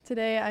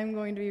Today I'm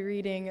going to be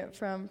reading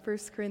from 1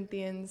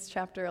 Corinthians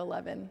chapter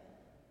 11.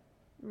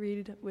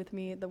 Read with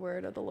me the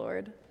word of the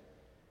Lord.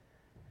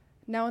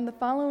 Now in the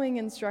following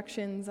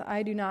instructions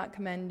I do not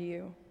commend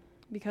you,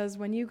 because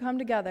when you come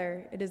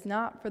together it is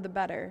not for the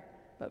better,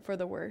 but for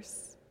the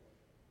worse.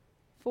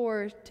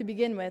 For, to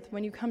begin with,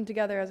 when you come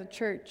together as a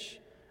church,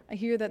 I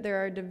hear that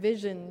there are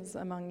divisions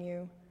among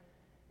you,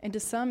 and to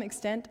some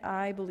extent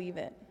I believe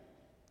it.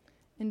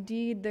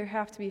 Indeed, there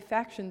have to be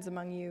factions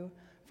among you,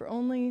 for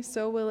only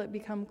so will it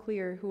become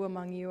clear who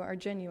among you are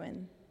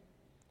genuine.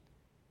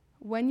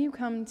 When you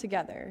come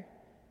together,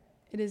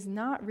 it is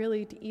not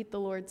really to eat the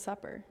Lord's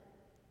Supper.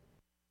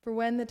 For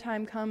when the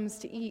time comes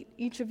to eat,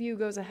 each of you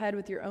goes ahead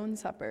with your own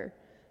supper,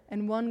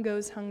 and one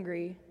goes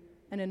hungry,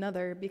 and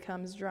another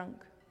becomes drunk.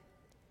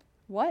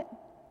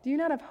 What? Do you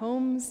not have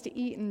homes to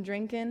eat and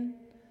drink in?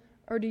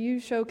 Or do you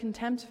show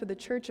contempt for the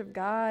church of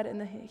God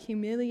and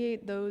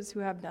humiliate those who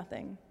have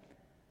nothing?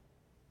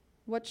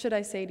 What should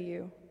I say to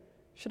you?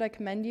 Should I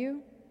commend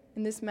you?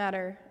 In this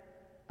matter,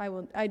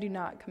 I do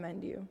not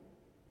commend you.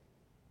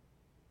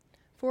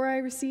 For I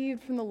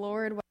received from the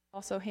Lord what I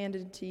also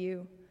handed to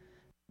you.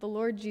 The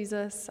Lord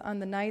Jesus, on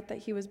the night that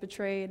he was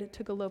betrayed,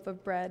 took a loaf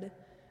of bread,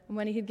 and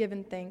when he had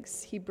given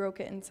thanks, he broke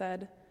it and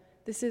said,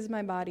 "This is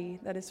my body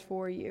that is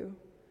for you.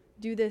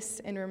 Do this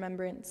in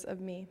remembrance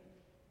of me."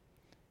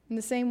 In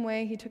the same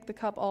way, he took the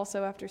cup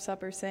also after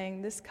supper,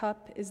 saying, "This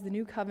cup is the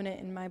new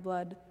covenant in my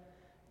blood.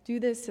 Do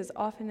this as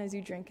often as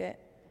you drink it,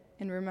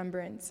 in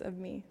remembrance of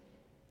me.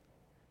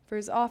 For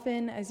as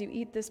often as you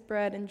eat this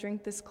bread and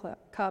drink this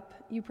cup,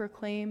 you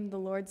proclaim the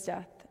Lord's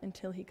death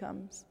until he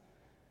comes."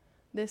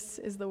 This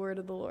is the word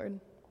of the Lord.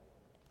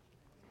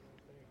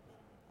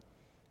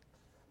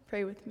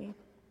 Pray with me.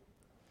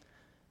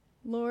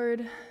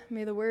 Lord,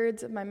 may the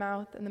words of my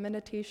mouth and the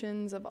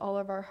meditations of all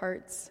of our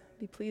hearts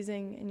be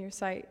pleasing in your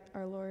sight,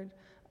 our Lord,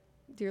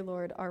 dear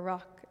Lord, our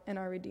rock and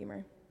our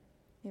Redeemer.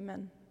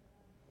 Amen.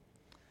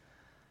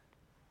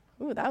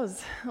 Ooh, that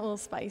was a little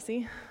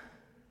spicy.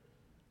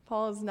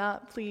 Paul is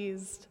not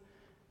pleased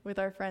with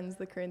our friends,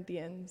 the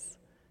Corinthians,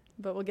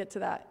 but we'll get to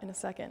that in a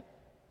second.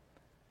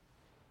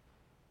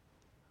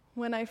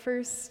 When I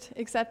first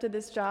accepted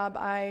this job,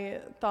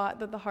 I thought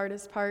that the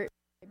hardest part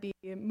might be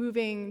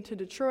moving to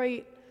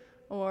Detroit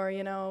or,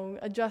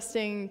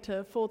 adjusting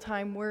to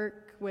full-time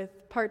work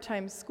with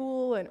part-time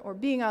school or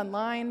being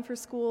online for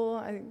school.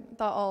 I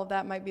thought all of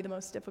that might be the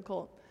most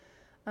difficult.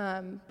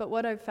 But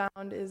what I've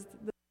found is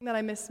the thing that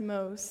I miss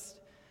most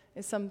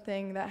is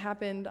something that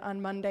happened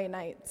on Monday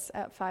nights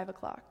at 5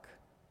 o'clock.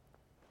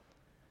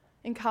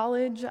 In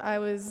college, I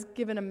was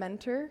given a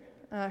mentor.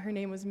 Her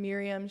name was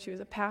Miriam. She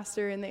was a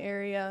pastor in the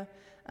area,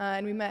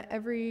 and we met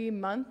every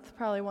month,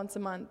 probably once a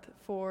month,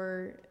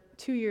 for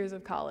 2 years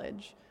of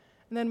college.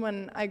 And then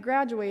when I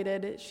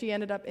graduated, she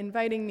ended up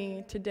inviting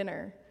me to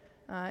dinner,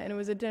 and it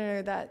was a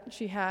dinner that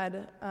she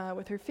had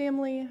with her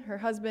family, her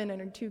husband, and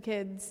her 2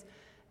 kids,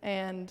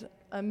 and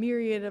a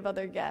myriad of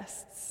other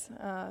guests,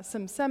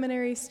 some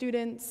seminary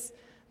students,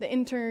 the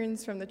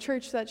interns from the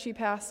church that she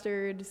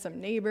pastored, some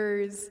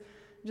neighbors,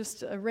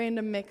 just a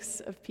random mix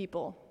of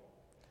people.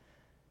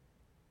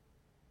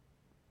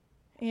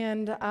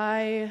 And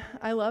I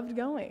loved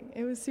going.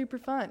 It was super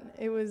fun.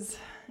 It was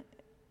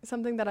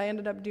something that I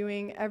ended up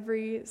doing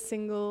every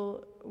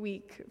single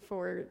week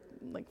for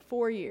like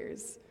 4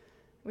 years.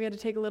 We had to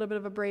take a little bit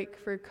of a break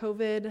for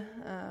COVID,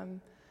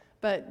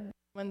 but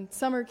when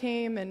summer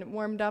came and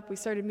warmed up, we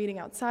started meeting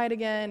outside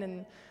again,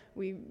 and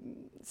we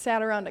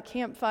sat around a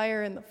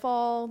campfire in the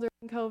fall during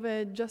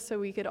COVID just so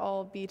we could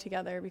all be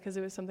together because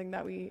it was something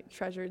that we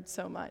treasured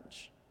so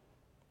much.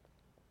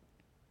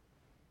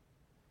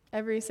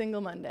 Every single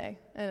Monday,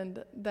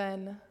 and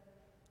then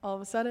all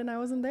of a sudden I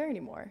wasn't there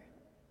anymore,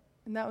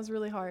 and that was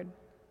really hard.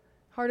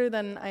 Harder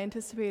than I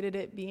anticipated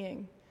it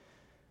being,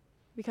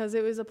 because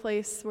it was a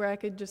place where I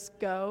could just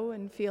go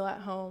and feel at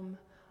home.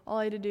 All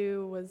I had to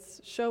do was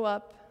show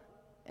up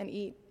and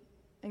eat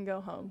and go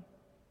home.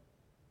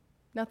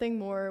 Nothing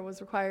more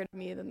was required of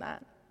me than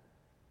that.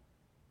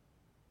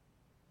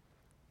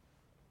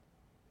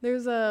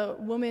 There's a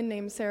woman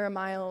named Sarah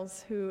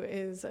Miles who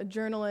is a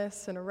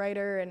journalist and a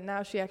writer, and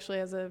now she actually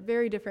has a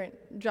very different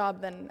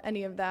job than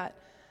any of that.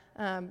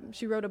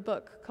 She wrote a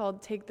book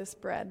called Take This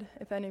Bread,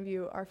 if any of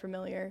you are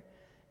familiar.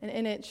 And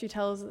in it, she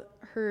tells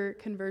her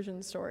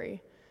conversion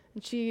story.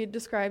 And she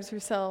describes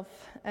herself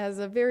as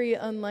a very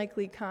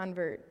unlikely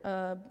convert,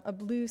 a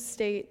blue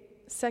state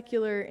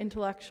secular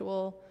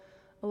intellectual,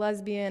 a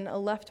lesbian, a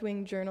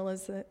left-wing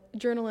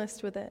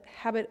journalist with a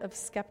habit of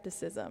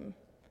skepticism.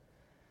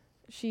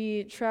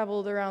 She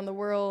traveled around the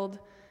world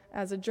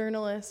as a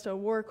journalist, a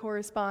war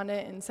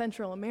correspondent in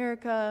Central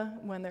America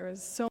when there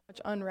was so much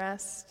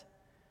unrest.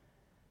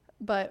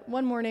 But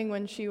one morning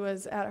when she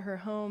was at her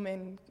home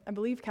in, I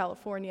believe,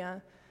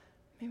 California,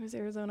 maybe it was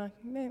Arizona,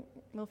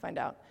 we'll find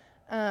out,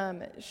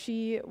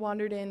 she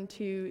wandered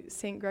into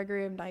St.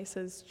 Gregory of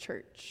Nyssa's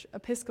church,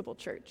 Episcopal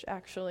church,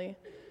 actually.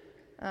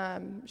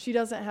 She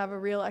doesn't have a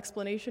real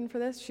explanation for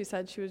this. She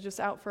said she was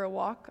just out for a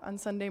walk on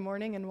Sunday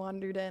morning and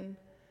wandered in.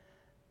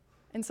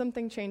 And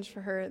something changed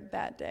for her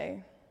that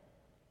day.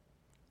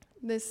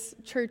 This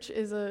church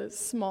is a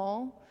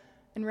small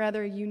and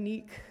rather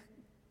unique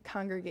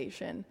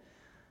congregation.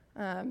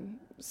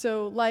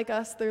 So like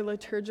us, they're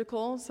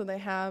liturgical, so they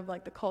have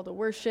like the call to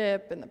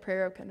worship and the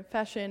prayer of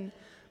confession,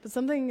 but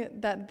something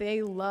that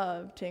they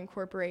love to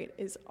incorporate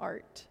is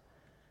art.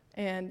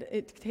 And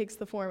it takes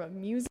the form of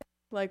music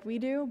like we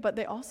do, but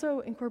they also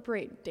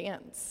incorporate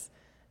dance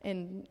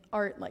and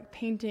art like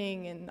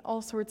painting and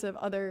all sorts of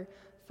other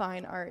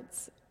fine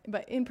arts,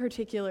 but in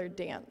particular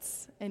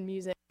dance and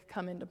music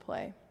come into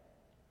play.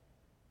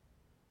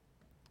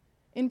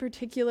 In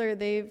particular,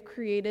 they've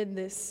created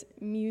this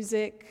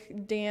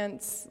music,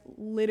 dance,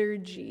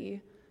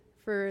 liturgy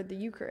for the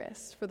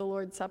Eucharist, for the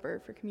Lord's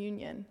Supper, for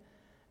communion,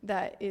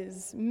 that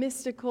is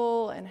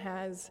mystical and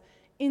has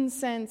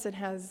incense, it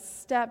has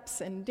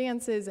steps and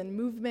dances and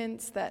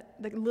movements that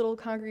the little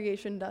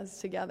congregation does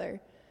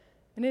together.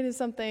 And it is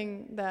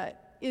something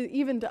that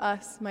even to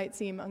us might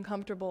seem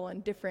uncomfortable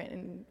and different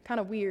and kind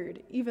of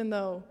weird, even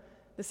though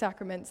the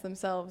sacraments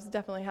themselves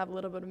definitely have a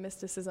little bit of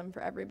mysticism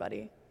for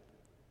everybody.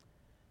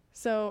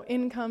 So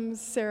in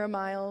comes Sarah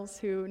Miles,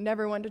 who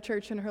never went to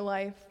church in her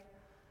life,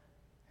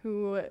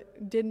 who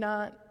did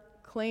not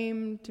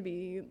claim to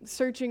be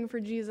searching for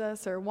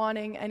Jesus or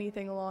wanting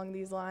anything along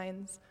these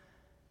lines.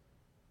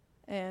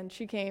 And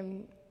she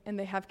came, and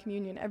they have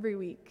communion every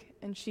week,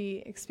 and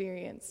she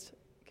experienced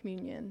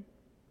communion.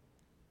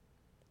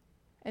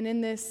 And in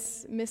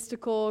this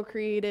mystical,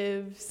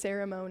 creative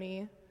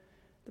ceremony,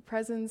 the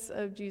presence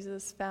of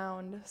Jesus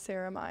found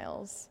Sarah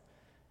Miles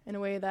in a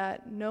way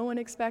that no one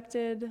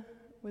expected,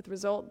 with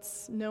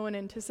results no one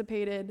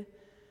anticipated,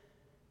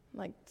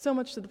 like so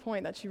much to the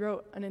point that she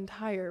wrote an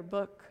entire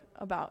book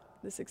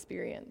about this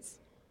experience.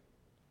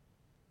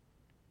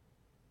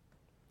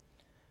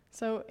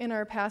 So in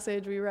our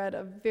passage, we read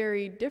a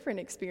very different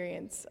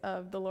experience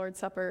of the Lord's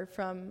Supper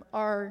from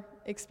our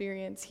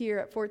experience here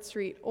at Fort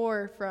Street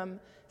or from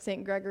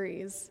St.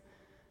 Gregory's.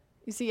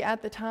 You see,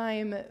 at the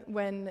time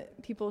when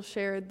people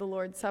shared the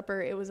Lord's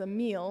Supper, it was a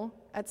meal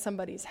at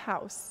somebody's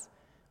house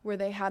where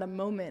they had a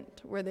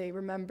moment where they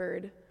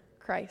remembered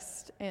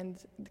Christ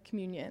and the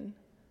communion.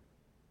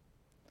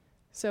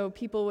 So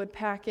people would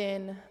pack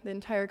in the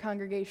entire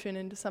congregation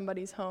into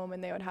somebody's home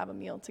and they would have a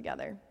meal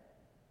together.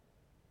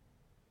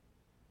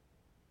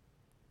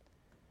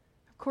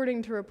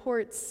 According to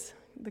reports,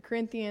 the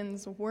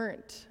Corinthians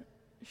weren't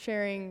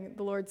sharing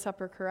the Lord's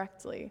Supper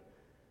correctly.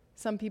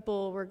 Some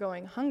people were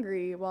going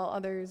hungry while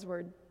others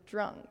were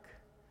drunk.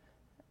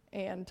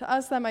 And to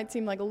us, that might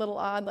seem like a little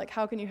odd, like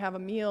how can you have a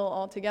meal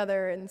all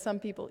together and some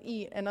people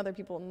eat and other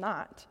people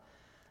not?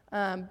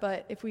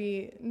 But if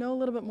we know a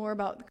little bit more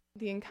about the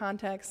Corinthian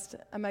context,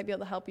 I might be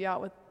able to help you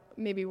out with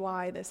maybe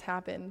why this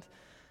happened.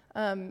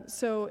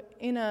 So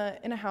in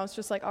a house,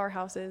 just like our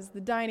houses, the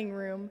dining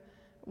room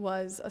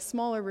was a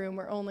smaller room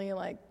where only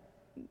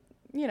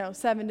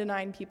 7 to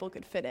 9 people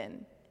could fit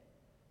in.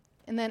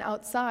 And then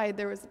outside,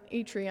 there was an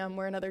atrium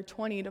where another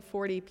 20 to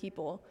 40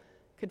 people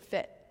could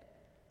fit.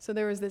 So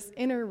there was this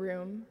inner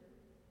room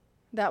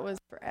that was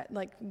for,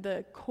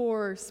 the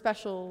core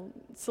special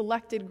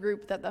selected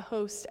group that the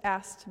host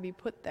asked to be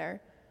put there,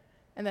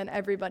 and then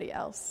everybody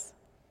else.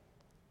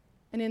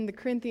 And in the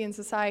Corinthian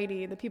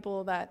society, the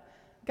people that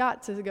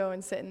got to go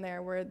and sit in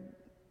there were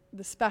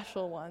the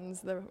special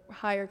ones, the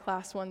higher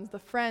class ones, the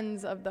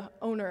friends of the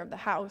owner of the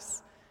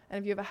house. And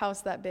if you have a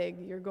house that big,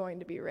 you're going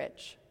to be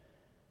rich.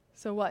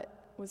 So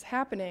what was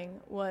happening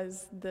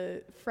was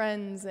the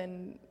friends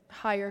and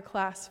higher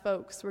class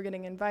folks were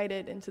getting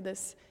invited into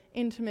this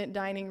intimate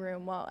dining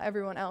room while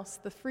everyone else,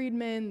 the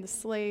freedmen, the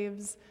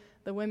slaves,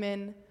 the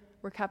women,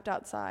 were kept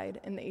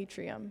outside in the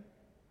atrium.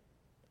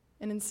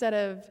 And instead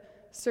of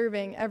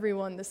serving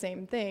everyone the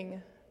same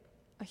thing,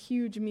 a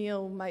huge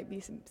meal might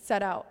be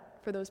set out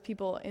for those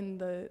people in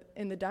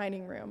the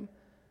dining room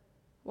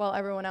while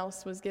everyone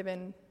else was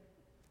given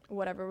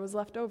whatever was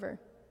left over.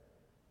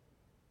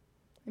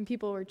 And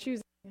people were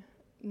choosing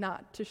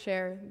not to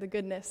share the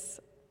goodness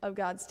of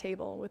God's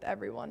table with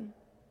everyone.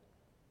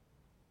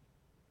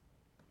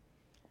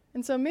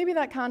 And so maybe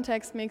that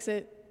context makes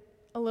it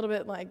a little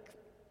bit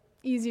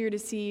easier to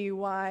see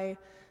why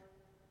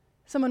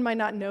someone might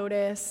not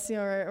notice,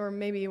 or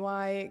maybe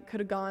why it could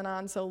have gone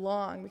on so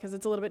long, because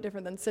it's a little bit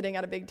different than sitting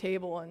at a big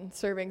table and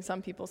serving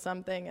some people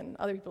something and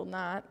other people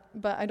not.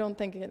 But I don't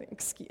think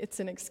it's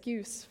an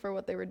excuse for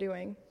what they were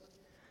doing.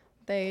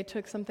 They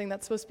took something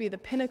that's supposed to be the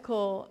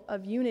pinnacle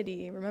of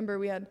unity. Remember,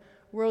 we had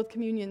World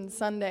Communion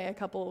Sunday a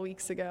couple of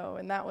weeks ago,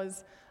 and that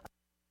was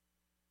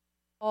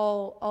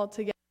all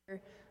together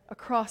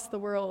across the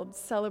world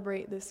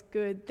celebrate this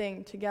good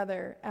thing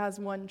together as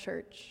one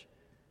church.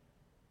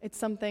 It's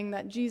something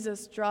that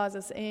Jesus draws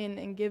us in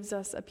and gives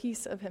us a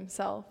piece of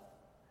himself.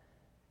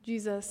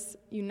 Jesus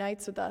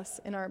unites with us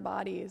in our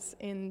bodies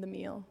in the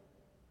meal.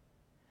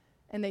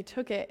 And they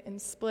took it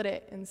and split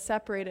it and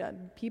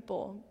separated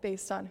people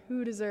based on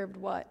who deserved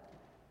what.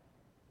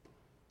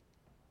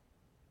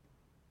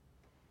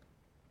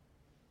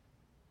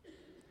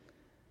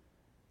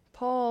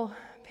 Paul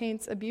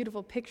paints a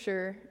beautiful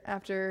picture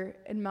after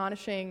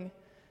admonishing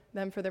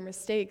them for their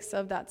mistakes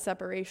of that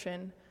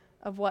separation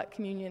of what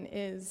communion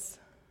is.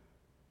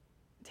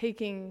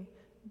 Taking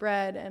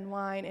bread and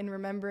wine in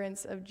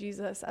remembrance of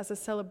Jesus as a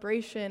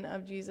celebration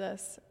of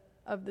Jesus,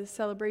 of the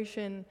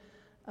celebration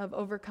of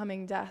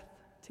overcoming death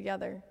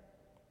together.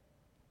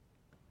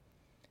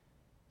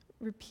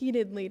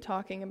 Repeatedly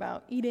talking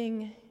about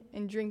eating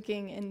and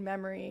drinking in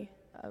memory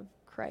of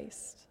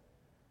Christ.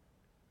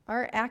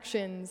 Our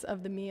actions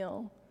of the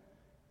meal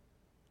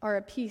are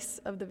a piece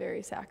of the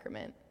very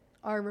sacrament.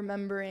 Our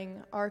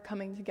remembering, our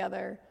coming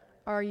together,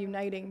 our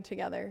uniting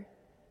together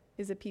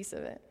is a piece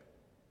of it.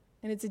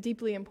 And it's a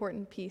deeply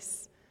important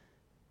piece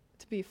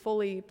to be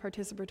fully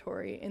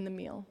participatory in the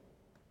meal.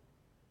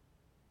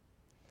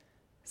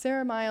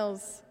 Sarah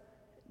Miles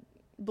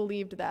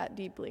believed that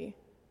deeply,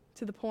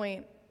 to the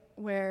point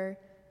where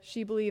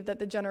she believed that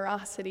the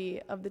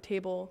generosity of the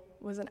table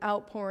was an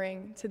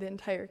outpouring to the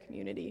entire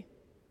community.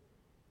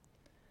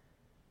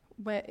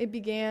 It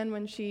began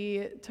when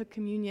she took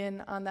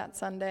communion on that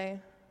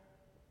Sunday,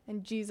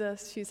 and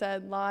Jesus, she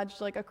said,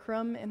 lodged like a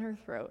crumb in her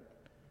throat.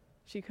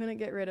 She couldn't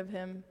get rid of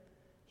him.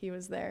 He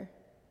was there.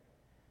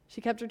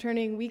 She kept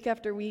returning week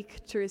after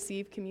week to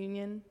receive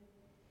communion.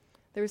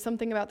 There was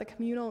something about the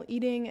communal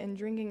eating and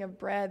drinking of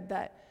bread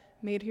that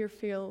made her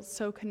feel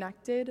so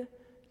connected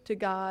to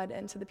God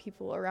and to the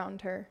people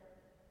around her.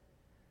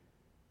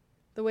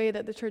 The way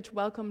that the church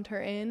welcomed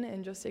her in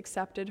and just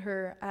accepted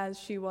her as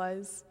she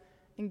was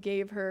and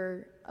gave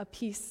her a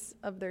piece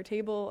of their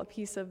table, a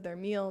piece of their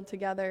meal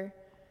together,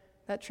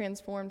 that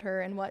transformed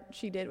her and what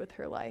she did with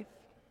her life.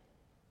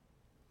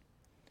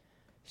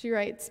 She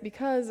writes,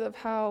 "Because of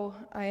how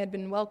I had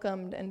been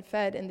welcomed and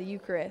fed in the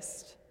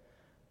Eucharist,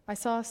 I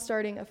saw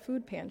starting a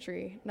food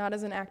pantry not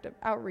as an act of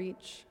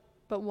outreach,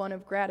 but one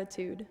of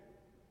gratitude.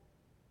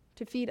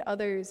 To feed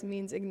others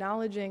means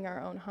acknowledging our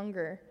own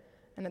hunger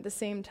and at the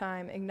same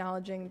time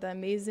acknowledging the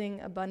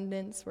amazing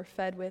abundance we're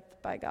fed with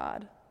by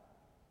God."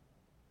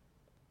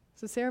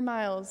 So Sarah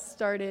Miles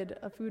started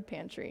a food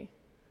pantry.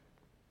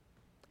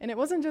 And it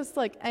wasn't just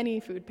like any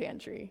food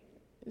pantry.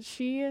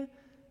 She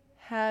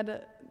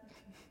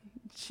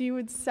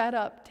would set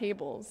up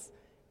tables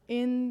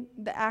in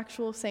the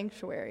actual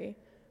sanctuary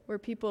where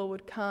people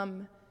would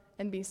come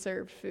and be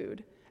served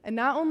food. And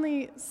not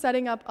only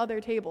setting up other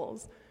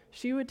tables,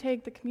 she would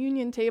take the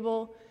communion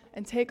table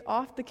and take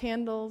off the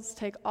candles,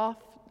 take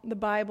off the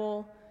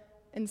Bible,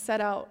 and set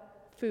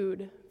out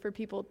food for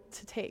people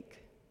to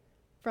take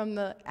from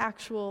the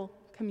actual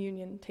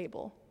communion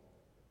table.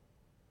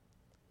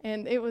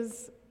 And it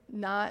was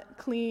not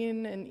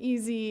clean and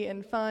easy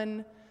and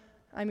fun.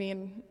 I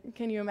mean,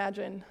 can you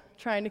imagine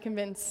trying to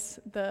convince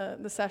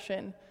the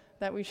session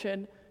that we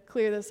should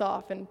clear this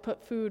off and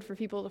put food for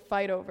people to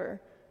fight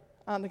over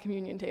on the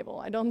communion table?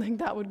 I don't think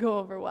that would go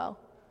over well.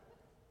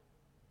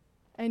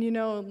 And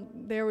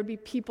there would be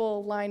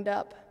people lined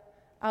up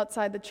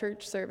outside the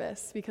church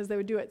service because they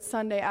would do it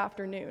Sunday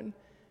afternoon.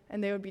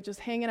 And they would be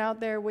just hanging out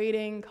there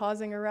waiting,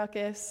 causing a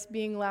ruckus,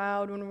 being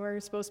loud when we were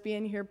supposed to be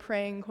in here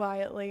praying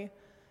quietly.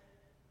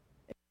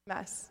 It was a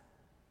mess.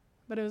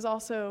 But it was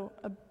also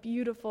a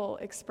beautiful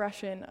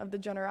expression of the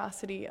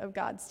generosity of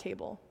God's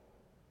table.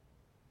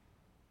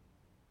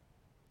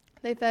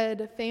 They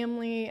fed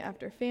family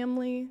after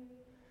family,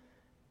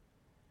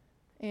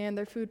 and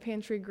their food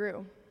pantry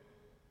grew.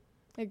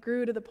 It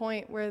grew to the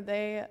point where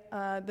the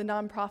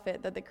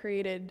nonprofit that they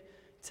created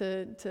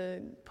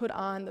to put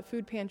on the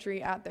food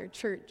pantry at their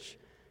church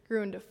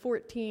grew into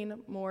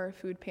 14 more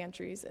food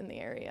pantries in the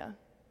area.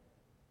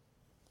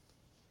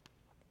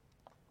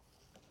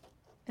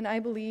 And I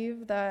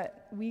believe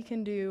that we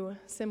can do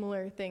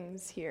similar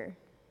things here.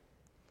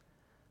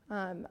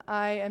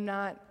 I am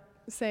not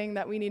saying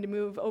that we need to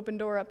move Open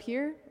Door up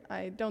here.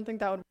 I don't think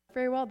that would work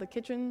very well. The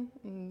kitchen,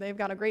 they've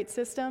got a great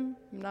system.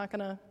 I'm not going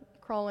to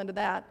crawl into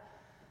that.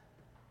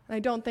 And I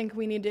don't think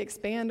we need to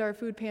expand our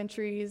food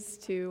pantries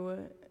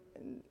to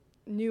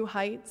new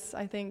heights.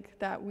 I think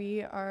that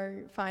we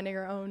are finding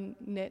our own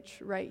niche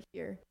right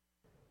here.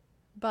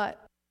 But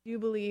I do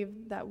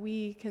believe that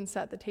we can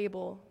set the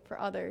table for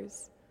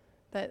others,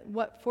 that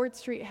what Fort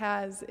Street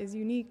has is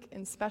unique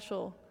and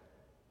special,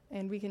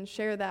 and we can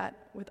share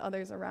that with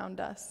others around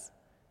us.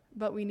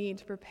 But we need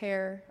to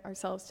prepare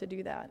ourselves to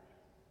do that.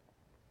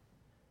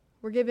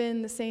 We're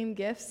given the same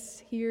gifts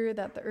here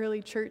that the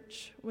early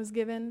church was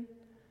given,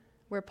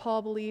 where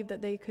Paul believed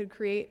that they could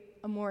create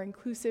a more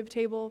inclusive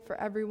table for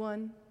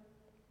everyone.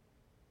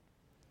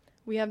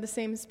 We have the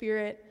same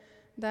spirit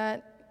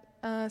that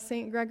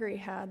St. Gregory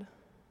had,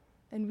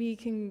 and we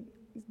can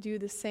do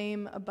the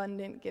same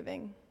abundant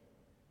giving.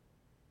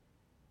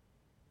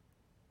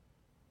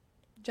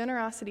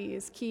 Generosity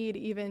is key to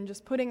even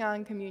just putting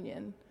on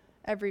communion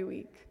every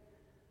week.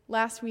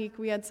 Last week,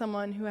 we had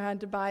someone who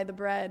had to buy the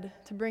bread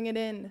to bring it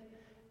in,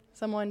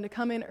 someone to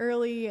come in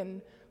early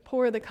and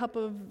pour the cup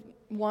of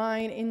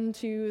wine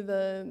into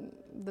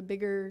the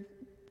bigger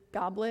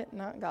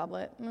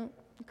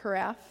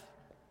carafe.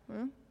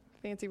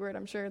 Fancy word,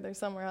 I'm sure there's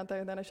somewhere out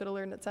there that I should have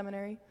learned at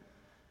seminary.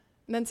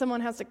 And then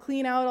someone has to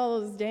clean out all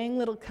those dang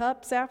little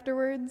cups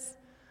afterwards,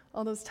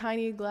 all those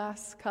tiny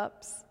glass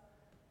cups.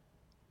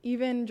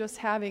 Even just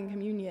having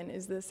communion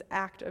is this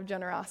act of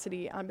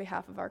generosity on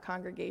behalf of our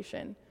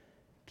congregation.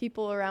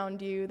 People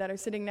around you that are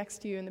sitting next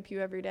to you in the pew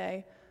every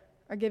day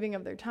are giving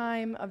of their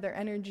time, of their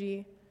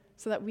energy,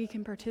 so that we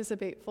can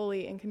participate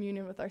fully in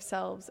communion with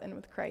ourselves and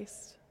with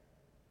Christ.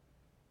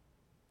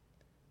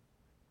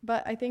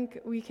 But I think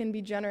we can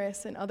be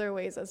generous in other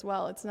ways as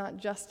well. It's not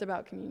just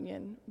about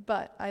communion,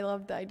 but I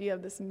love the idea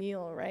of this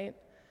meal, right?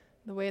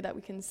 The way that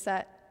we can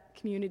set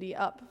community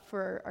up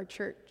for our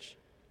church.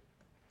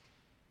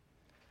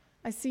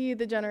 I see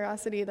the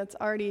generosity that's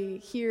already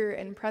here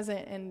and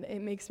present, and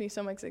it makes me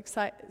so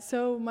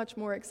much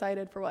more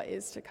excited for what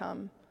is to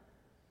come.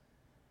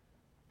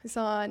 I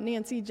saw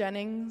Nancy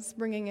Jennings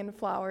bringing in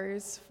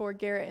flowers for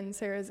Garrett and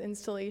Sarah's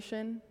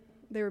installation.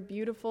 They were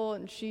beautiful,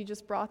 and she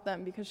just brought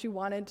them because she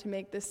wanted to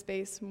make this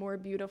space more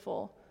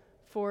beautiful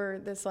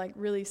for this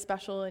really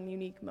special and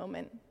unique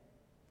moment.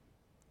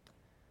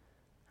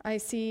 I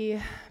see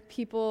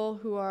people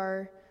who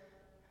are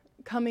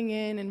coming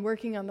in and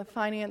working on the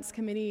finance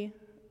committee,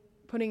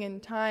 putting in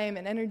time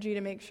and energy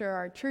to make sure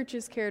our church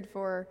is cared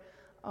for,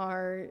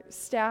 our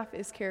staff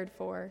is cared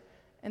for,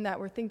 and that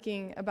we're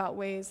thinking about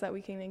ways that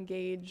we can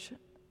engage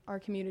our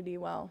community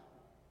well.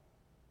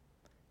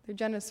 They're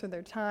generous with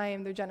their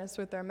time, they're generous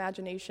with their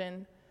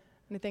imagination,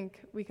 and I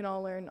think we can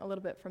all learn a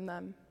little bit from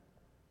them.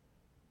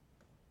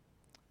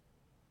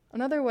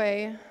 Another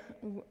way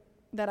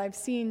that I've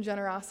seen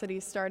generosity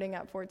starting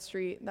at Fort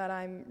Street that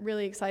I'm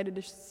really excited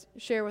to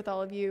share with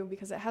all of you,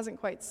 because it hasn't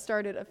quite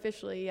started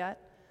officially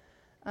yet,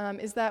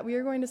 is that we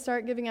are going to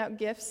start giving out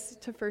gifts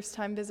to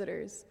first-time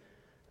visitors.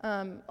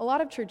 A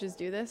lot of churches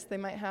do this. They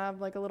might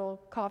have a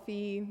little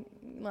coffee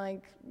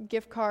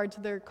gift card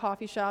to their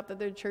coffee shop that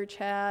their church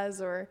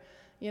has, or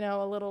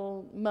a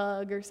little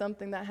mug or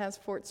something that has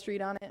Fort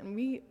Street on it, and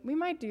we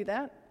might do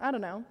that. I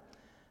don't know.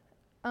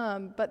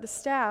 But the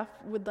staff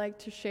would like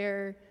to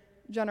share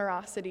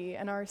generosity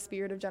and our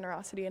spirit of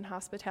generosity and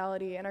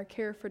hospitality and our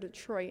care for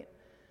Detroit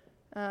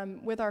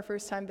with our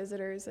first-time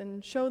visitors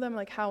and show them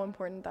how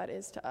important that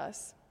is to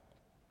us.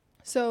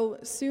 So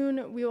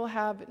soon we will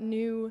have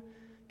new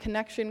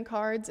connection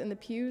cards in the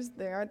pews.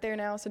 They aren't there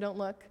now, so don't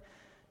look.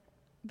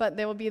 But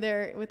they will be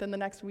there within the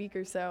next week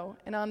or so.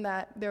 And on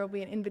that, there will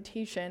be an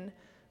invitation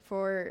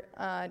for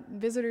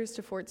visitors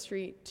to Fort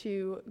Street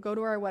to go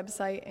to our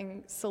website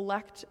and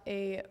select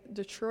a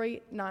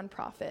Detroit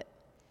nonprofit.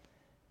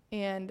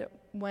 And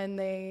when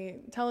they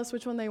tell us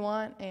which one they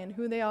want and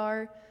who they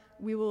are,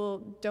 we will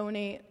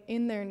donate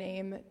in their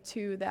name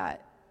to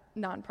that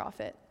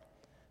nonprofit.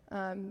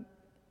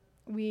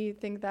 We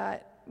think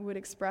that would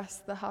express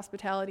the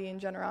hospitality and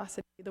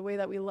generosity, the way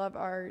that we love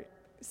our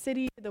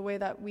city, the way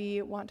that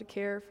we want to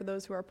care for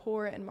those who are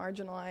poor and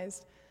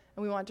marginalized,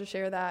 and we want to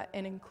share that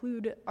and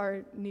include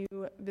our new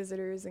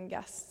visitors and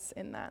guests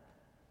in that.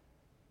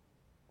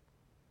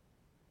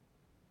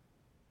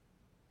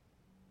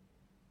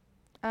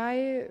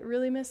 I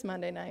really miss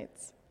Monday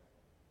nights.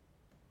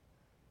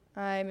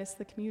 I miss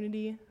the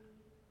community.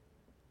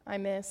 I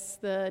miss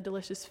the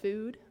delicious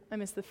food. I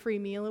miss the free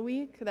meal a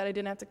week that I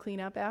didn't have to clean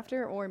up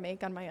after or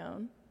make on my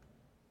own.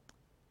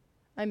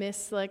 I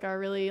miss our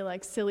really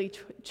silly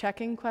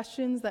checking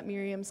questions that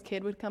Miriam's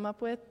kid would come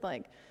up with.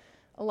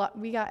 A lot.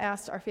 We got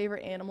asked our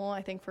favorite animal,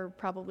 I think, for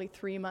probably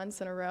 3 months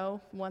in a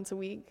row, once a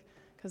week,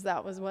 because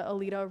that was what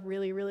Alita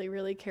really, really,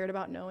 really cared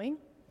about knowing.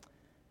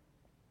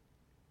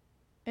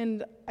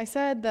 And I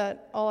said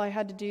that all I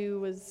had to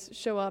do was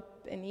show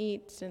up and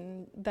eat,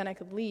 and then I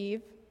could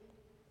leave.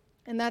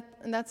 And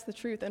that's the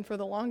truth. And for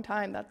the long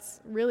time, that's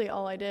really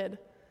all I did,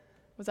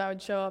 was I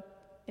would show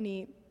up and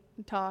eat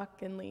and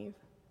talk and leave.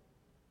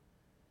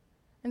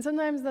 And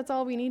sometimes that's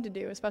all we need to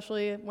do,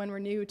 especially when we're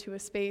new to a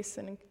space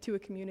and to a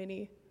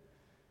community.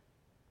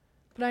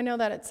 But I know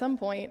that at some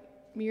point,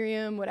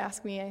 Miriam would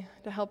ask me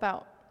to help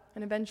out.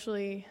 And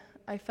eventually,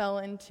 I fell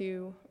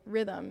into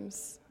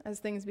rhythms as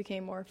things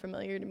became more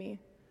familiar to me.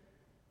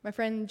 My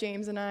friend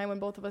James and I, when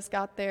both of us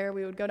got there,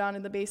 we would go down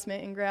to the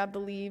basement and grab the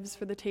leaves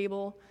for the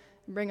table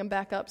and bring them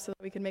back up so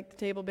that we could make the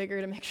table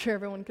bigger to make sure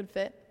everyone could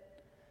fit.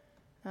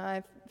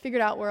 I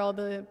figured out where all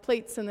the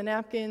plates and the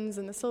napkins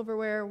and the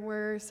silverware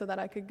were so that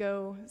I could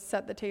go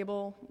set the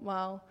table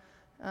while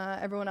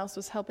everyone else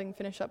was helping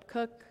finish up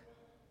cook.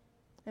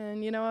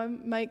 And, I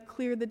might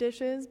clear the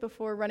dishes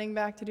before running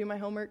back to do my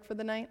homework for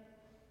the night.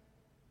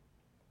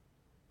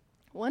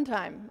 One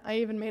time, I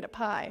even made a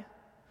pie.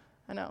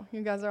 I know,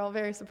 you guys are all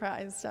very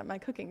surprised at my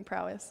cooking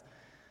prowess.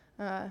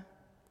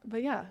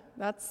 But yeah,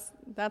 that's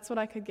what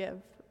I could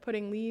give,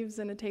 putting leaves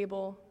in a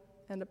table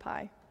and a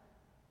pie.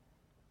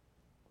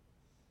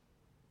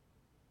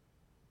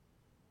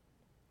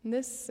 And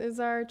this is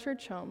our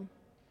church home.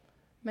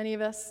 Many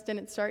of us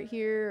didn't start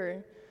here,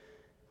 or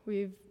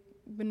we've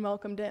been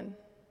welcomed in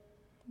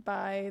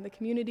by the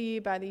community,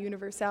 by the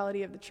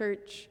universality of the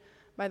church,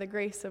 by the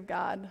grace of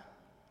God.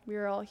 We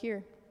are all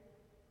here.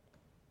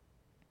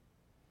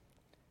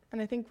 And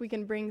I think we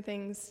can bring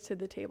things to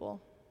the table.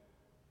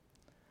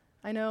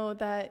 I know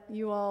that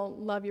you all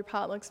love your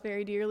potlucks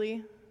very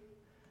dearly,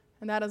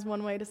 and that is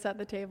one way to set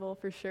the table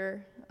for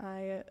sure.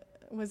 I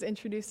was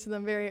introduced to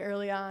them very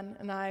early on,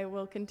 and I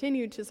will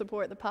continue to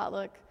support the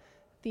potluck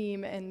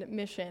theme and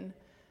mission.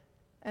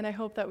 And I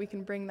hope that we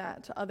can bring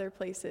that to other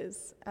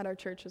places at our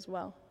church as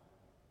well.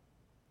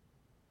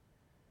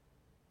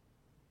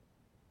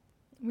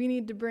 We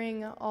need to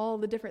bring all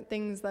the different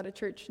things that a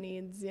church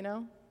needs, you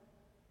know?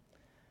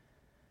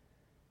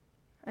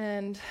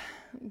 And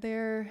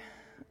there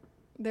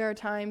are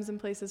times and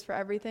places for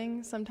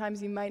everything.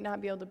 Sometimes you might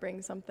not be able to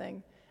bring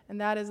something.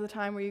 And that is the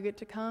time where you get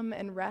to come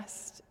and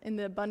rest in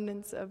the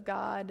abundance of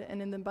God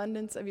and in the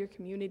abundance of your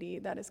community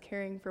that is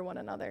caring for one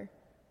another.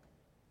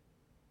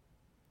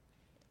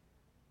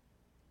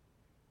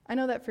 I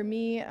know that for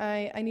me,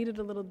 I needed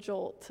a little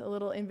jolt, a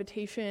little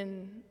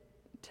invitation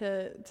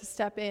to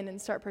step in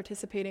and start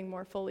participating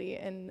more fully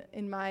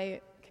in my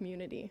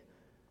community.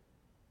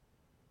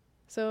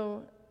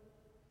 So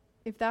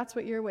if that's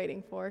what you're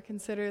waiting for,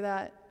 consider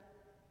that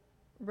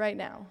right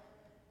now.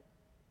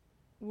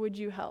 Would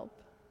you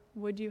help?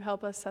 Would you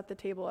help us set the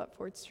table at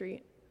 4th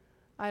Street?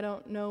 I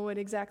don't know what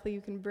exactly you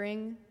can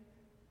bring,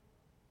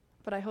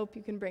 but I hope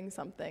you can bring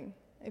something.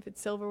 If it's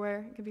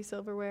silverware, it could be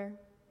silverware.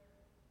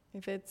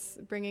 If it's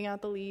bringing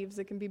out the leaves,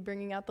 it can be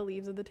bringing out the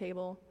leaves of the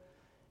table.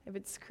 If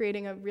it's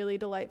creating a really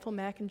delightful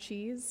mac and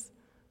cheese,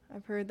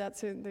 I've heard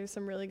there's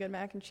some really good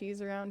mac and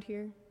cheese around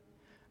here,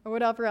 or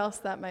whatever else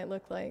that might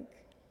look like.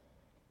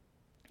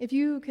 If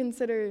you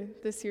consider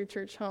this your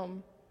church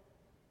home,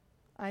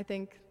 I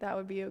think that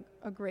would be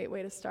a great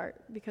way to start,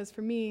 because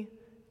for me,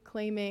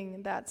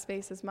 claiming that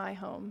space as my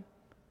home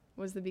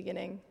was the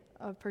beginning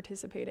of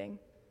participating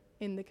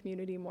in the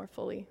community more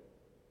fully.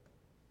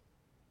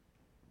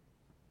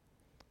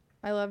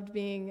 I loved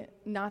being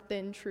not the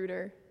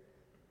intruder,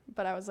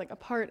 but I was like a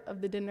part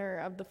of the dinner,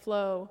 of the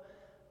flow,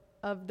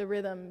 of the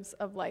rhythms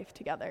of life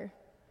together.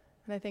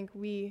 And I think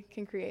we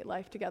can create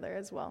life together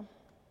as well.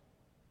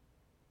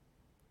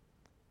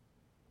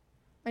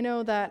 I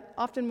know that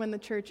often when the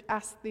church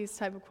asks these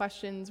type of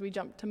questions, we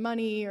jump to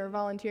money or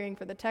volunteering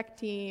for the tech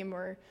team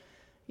or,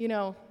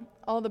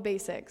 all the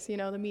basics, the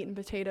meat and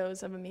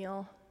potatoes of a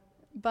meal.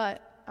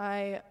 But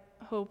I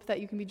hope that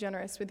you can be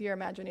generous with your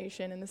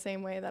imagination in the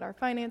same way that our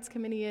finance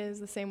committee is,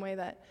 the same way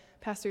that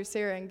Pastors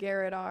Sarah and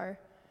Garrett are,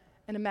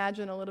 and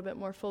imagine a little bit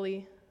more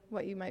fully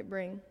what you might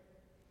bring.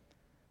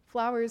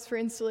 Flowers for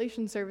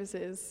installation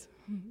services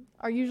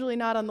are usually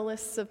not on the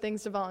lists of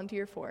things to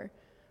volunteer for,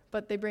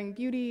 but they bring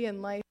beauty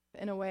and life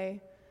in a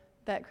way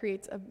that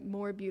creates a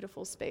more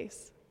beautiful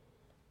space.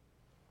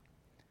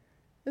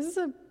 This is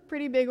a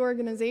pretty big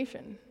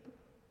organization.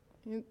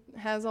 It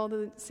has all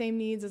the same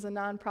needs as a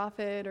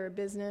nonprofit or a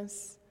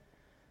business.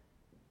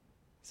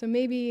 So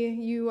maybe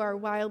you are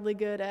wildly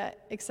good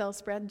at Excel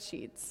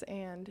spreadsheets,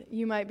 and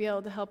you might be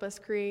able to help us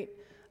create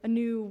a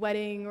new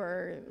wedding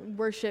or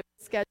worship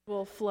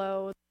schedule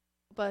flow,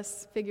 help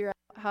us figure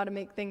out how to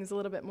make things a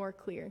little bit more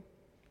clear.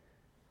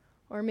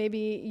 Or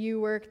maybe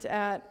you worked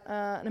at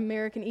an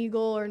American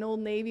Eagle or an Old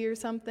Navy or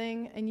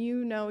something, and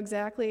you know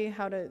exactly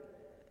how to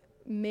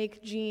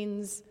make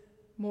jeans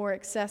more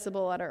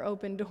accessible at our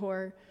open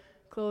door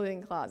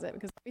clothing closet.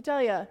 Because let me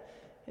tell you,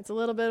 it's a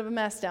little bit of a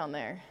mess down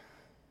there.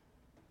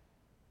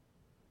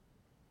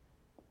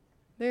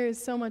 There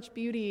is so much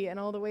beauty in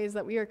all the ways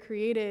that we are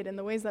created and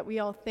the ways that we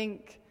all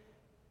think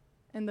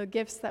and the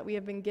gifts that we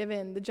have been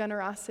given, the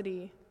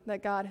generosity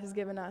that God has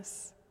given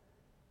us,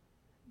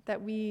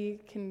 that we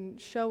can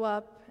show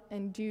up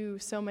and do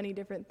so many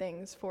different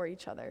things for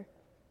each other.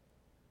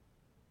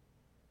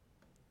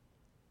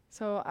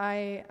 So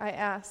I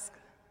ask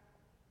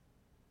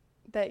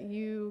that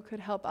you could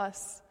help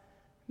us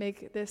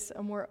make this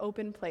a more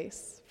open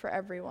place for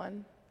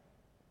everyone,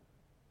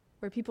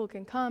 where people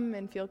can come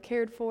and feel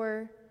cared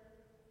for,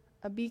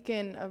 a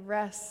beacon of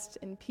rest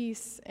and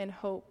peace and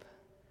hope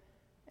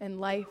and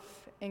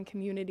life and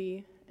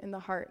community in the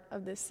heart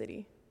of this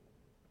city.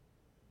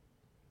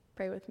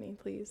 Pray with me,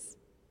 please.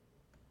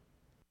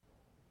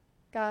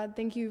 God,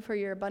 thank you for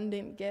your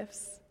abundant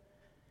gifts.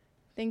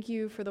 Thank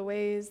you for the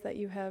ways that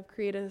you have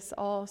created us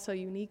all so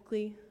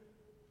uniquely.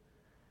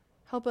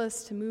 Help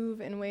us to move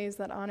in ways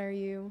that honor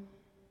you.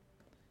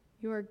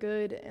 You are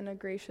good and a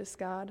gracious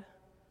God.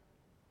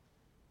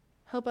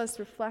 Help us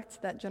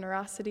reflect that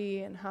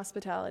generosity and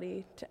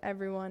hospitality to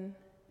everyone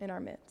in our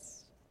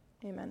midst.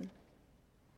 Amen.